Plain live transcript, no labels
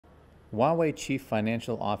Huawei Chief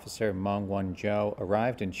Financial Officer Meng Wanzhou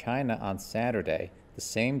arrived in China on Saturday, the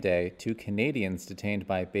same day two Canadians detained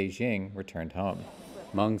by Beijing returned home.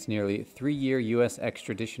 Meng's nearly three-year U.S.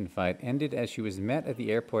 extradition fight ended as she was met at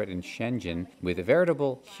the airport in Shenzhen with a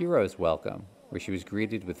veritable hero's welcome, where she was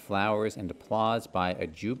greeted with flowers and applause by a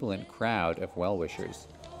jubilant crowd of well-wishers.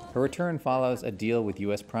 Her return follows a deal with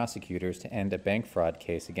U.S. prosecutors to end a bank fraud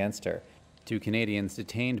case against her. Two Canadians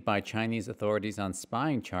detained by Chinese authorities on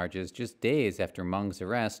spying charges just days after Meng's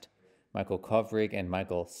arrest, Michael Kovrig and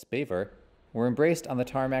Michael Spavor, were embraced on the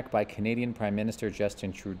tarmac by Canadian Prime Minister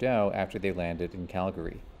Justin Trudeau after they landed in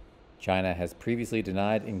Calgary. China has previously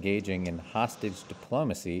denied engaging in hostage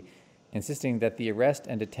diplomacy, insisting that the arrest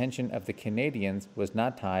and detention of the Canadians was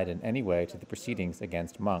not tied in any way to the proceedings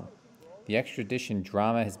against Meng. The extradition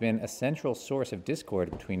drama has been a central source of discord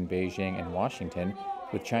between Beijing and Washington,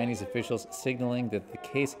 with Chinese officials signaling that the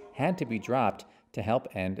case had to be dropped to help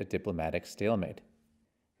end a diplomatic stalemate.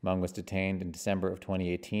 Meng was detained in December of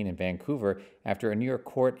 2018 in Vancouver after a New York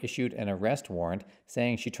court issued an arrest warrant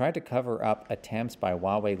saying she tried to cover up attempts by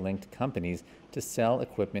Huawei-linked companies to sell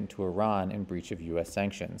equipment to Iran in breach of U.S.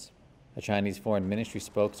 sanctions. A Chinese Foreign Ministry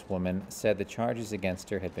spokeswoman said the charges against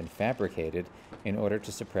her had been fabricated in order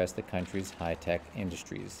to suppress the country's high-tech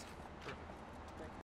industries.